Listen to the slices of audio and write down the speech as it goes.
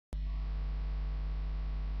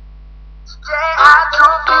Today I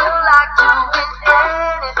don't feel like doing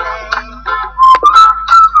anything.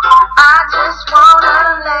 I just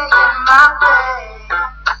wanna lay in my bed.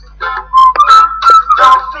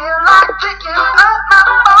 Don't feel like picking up my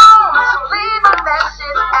phone, so leave a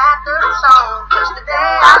message at the tone. 'Cause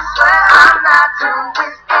today I swear I'm not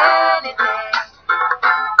doing anything.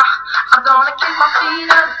 I'm gonna keep my feet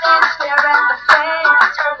up and stare at the fan.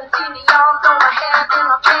 Turn the TV on, throw my hand in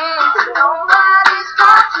my pants. Nobody's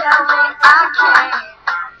gonna tell me I can't.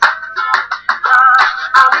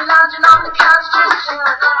 I'll be lounging on the couch, just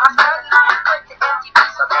chilling in my study. Click the MTV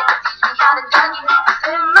so they can teach me how to Dougie. 'Cause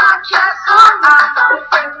in my castle, I'm a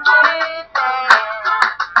freaking man.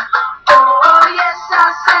 Oh yes, I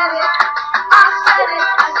said it, I said it,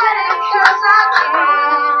 I said it 'cause I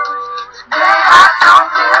can. Today I don't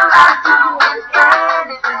feel like doing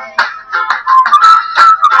anything.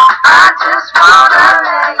 I just wanna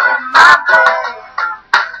lay in my bed.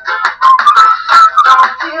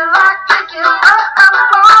 Don't feel like picking up my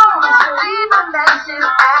phone, so leave a message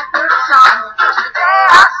at the tone. 'Cause today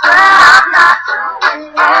I swear I'm not doing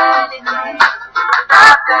anything.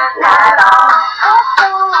 Nothing at all.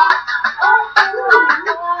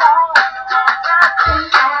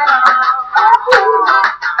 Nothing at all.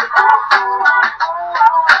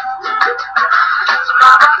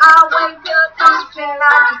 Tomorrow I'll wake up disappearing. The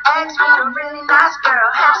ex meet a really nice girl,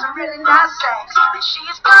 have some really nice sex, and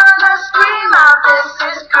she's gonna scream out, "This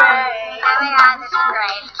is great!" Oh my God, this is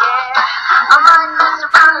great. Yeah, I might mess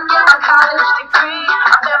around and get my college degree. I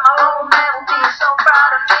bet my old man will be so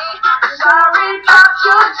proud of me. Sorry, Pop,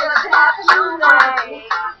 you'll just have to wait.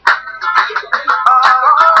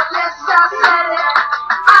 Oh, yes, I said it,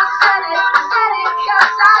 I said it, I said it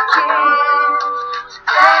 'cause I can.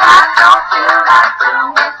 Today I don't feel like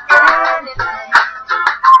doing anything.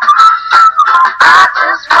 I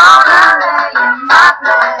just wanna lay in my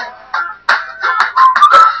bed.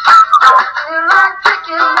 Don't feel like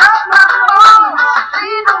picking up my phone, so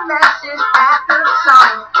leave a message at the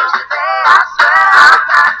tone. 'Cause today I swear I'm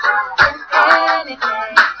not doing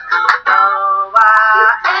anything. No, I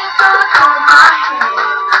ain't gonna comb my hair,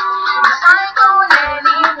 'cause I ain't going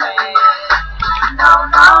anywhere. No,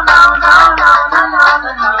 no, no, no, no, no, no,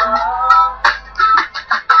 no, no.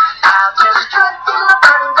 I'll just strut in my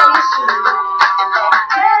birthday suit and let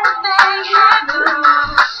everything hang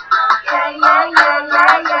loose. Yeah, yeah, yeah,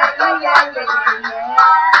 yeah, yeah, yeah, yeah, yeah,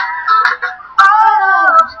 yeah. Oh,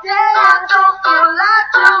 today I don't feel like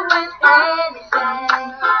doing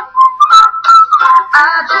anything. I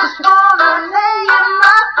just wanna lay in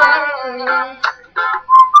my bed.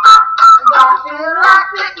 Don't feel like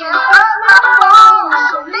picking up my phone,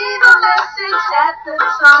 so leave a message at the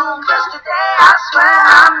tone. 'Cause today I swear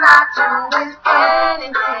I'm not doing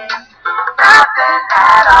anything. Nothing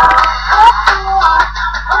at all. Nothing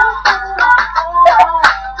at all.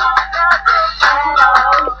 Nothing at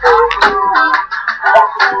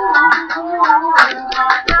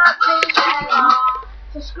all.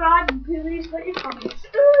 Subscribe and please put your comments.